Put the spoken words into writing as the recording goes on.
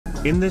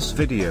In this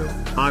video,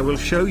 I will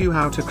show you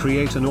how to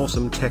create an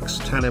awesome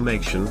text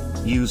animation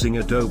using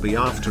Adobe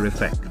After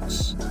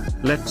Effects.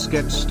 Let's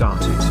get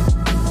started.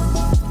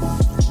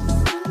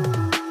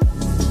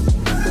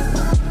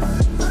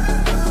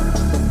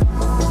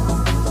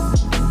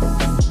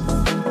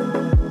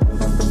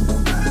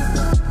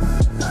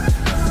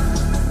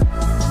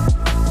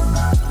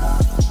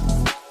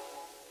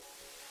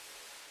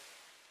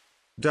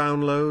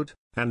 Download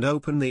and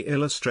open the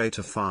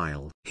Illustrator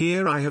file.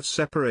 Here I have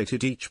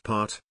separated each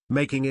part,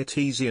 making it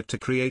easier to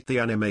create the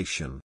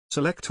animation.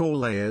 Select all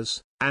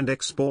layers, and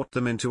export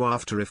them into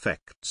After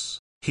Effects.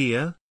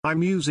 Here,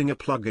 I'm using a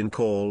plugin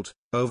called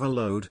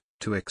Overload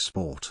to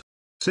export.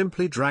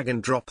 Simply drag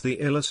and drop the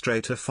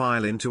Illustrator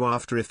file into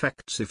After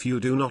Effects if you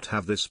do not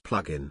have this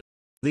plugin.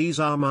 These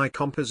are my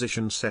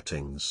composition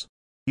settings.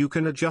 You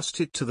can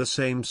adjust it to the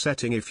same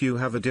setting if you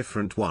have a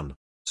different one.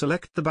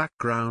 Select the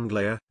background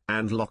layer,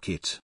 and lock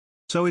it.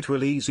 So it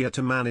will easier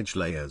to manage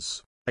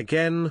layers.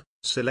 Again,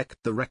 select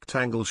the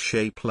rectangle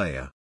shape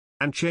layer.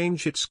 And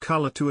change its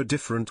color to a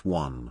different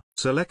one.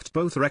 Select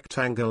both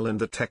rectangle and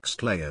the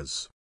text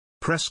layers.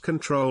 Press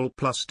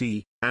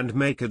Ctrl+D, and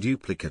make a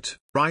duplicate.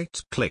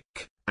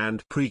 Right-click,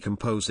 and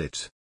pre-compose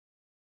it.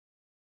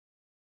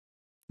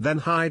 Then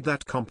hide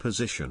that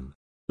composition.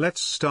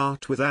 Let's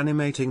start with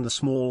animating the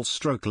small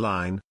stroke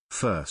line,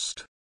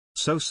 first.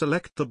 So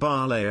select the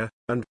bar layer,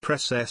 and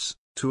press S,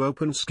 to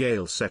open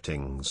scale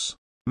settings.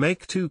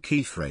 Make two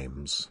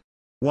keyframes.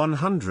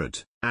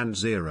 100, and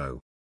 0.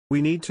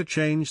 We need to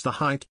change the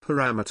height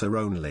parameter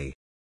only.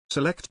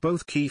 Select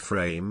both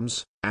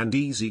keyframes, and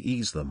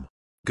ease them.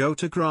 Go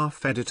to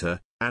Graph Editor,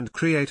 and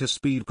create a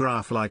speed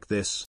graph like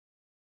this.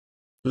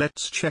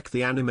 Let's check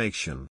the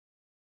animation.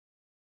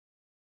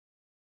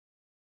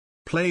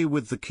 Play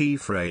with the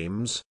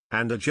keyframes,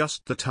 and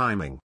adjust the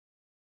timing.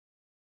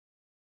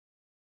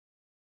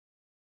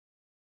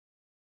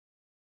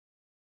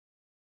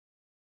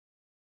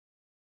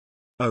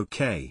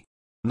 OK.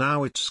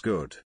 Now it's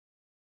good.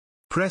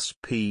 Press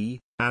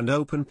P, and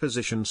open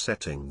Position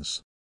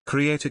Settings.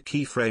 Create a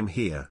keyframe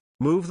here,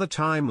 move the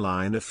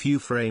timeline a few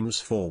frames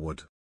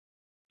forward.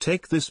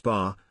 Take this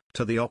bar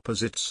to the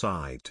opposite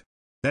side.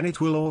 Then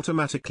it will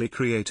automatically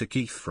create a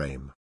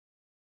keyframe.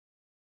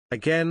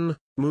 Again,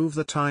 move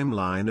the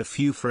timeline a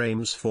few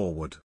frames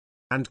forward.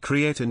 And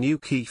create a new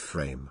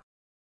keyframe.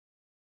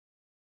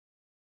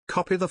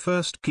 Copy the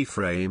first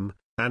keyframe,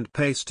 and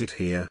paste it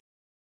here.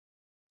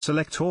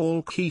 Select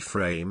all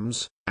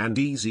keyframes, and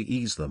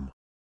ease them.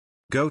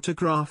 Go to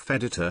Graph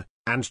Editor,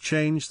 and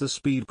change the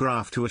speed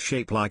graph to a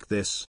shape like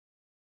this.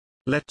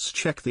 Let's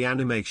check the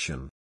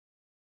animation.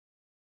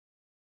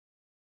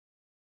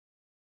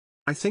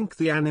 I think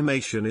the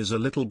animation is a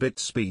little bit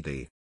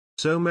speedy.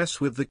 So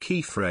mess with the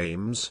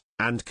keyframes,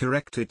 and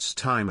correct its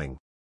timing.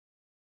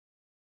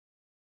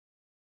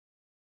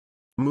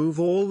 Move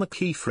all the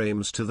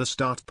keyframes to the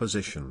start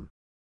position.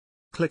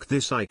 Click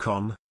this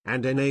icon,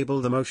 and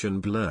enable the motion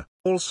blur.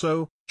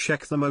 Also,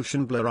 check the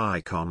motion blur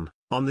icon,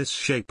 on this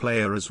shape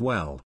layer as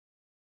well.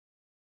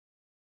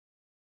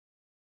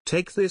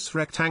 Take this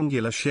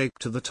rectangular shape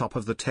to the top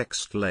of the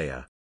text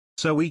layer.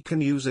 So we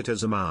can use it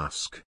as a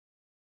mask.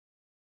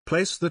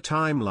 Place the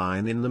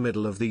timeline in the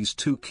middle of these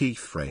two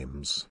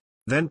keyframes,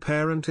 then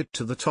parent it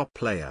to the top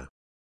layer.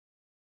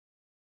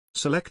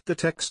 Select the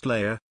text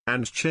layer,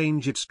 and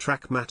change its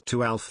track matte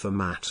to alpha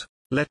matte.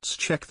 Let's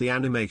check the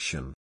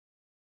animation.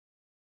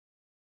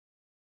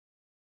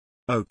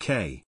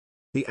 OK.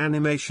 The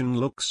animation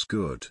looks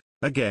good.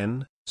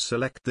 Again,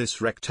 select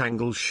this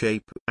rectangle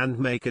shape, and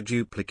make a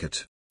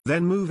duplicate.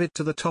 Then move it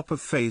to the top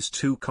of Phase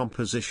 2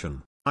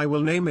 composition. I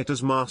will name it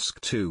as Mask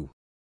 2.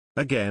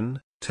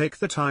 Again, take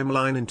the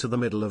timeline into the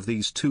middle of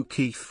these two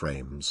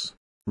keyframes.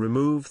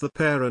 Remove the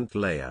parent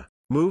layer.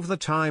 Move the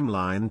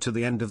timeline to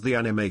the end of the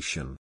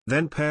animation,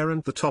 then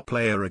parent the top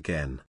layer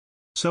again.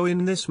 So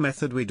in this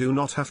method we do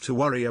not have to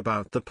worry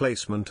about the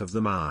placement of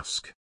the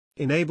mask.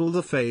 Enable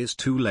the Phase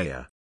 2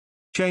 layer.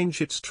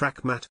 Change its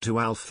track matte to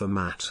alpha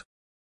matte.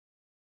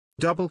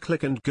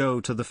 Double-click and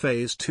go to the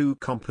Phase 2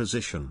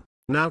 composition.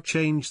 Now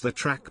change the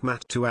track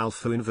matte to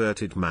alpha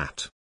inverted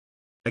matte.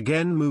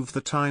 Again move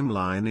the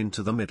timeline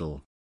into the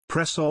middle.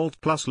 Press Alt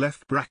plus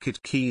left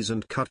bracket keys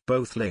and cut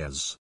both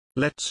layers.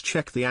 Let's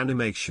check the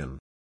animation.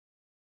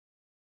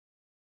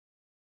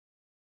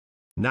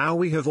 Now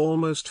we have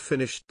almost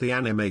finished the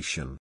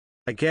animation.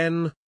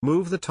 Again,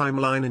 move the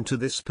timeline into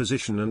this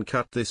position and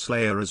cut this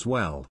layer as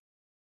well.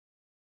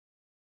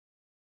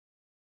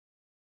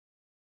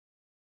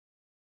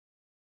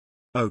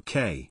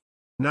 OK.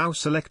 Now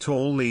select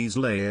all these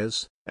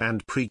layers,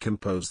 and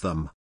pre-compose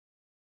them.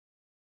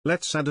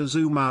 Let's add a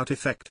zoom out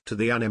effect to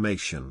the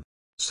animation.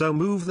 So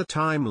move the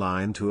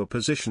timeline to a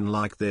position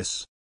like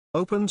this.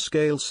 Open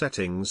Scale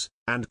Settings,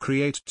 and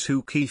create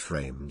two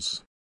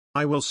keyframes.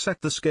 I will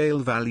set the scale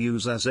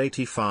values as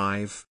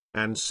 85,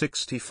 and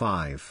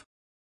 65.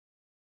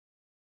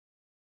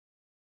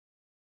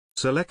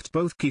 Select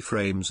both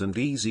keyframes and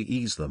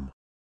ease them.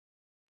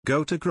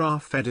 Go to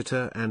Graph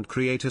Editor and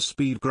create a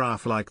speed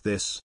graph like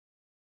this.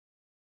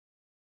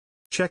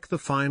 Check the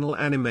final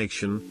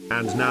animation,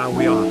 and now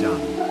we are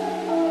done.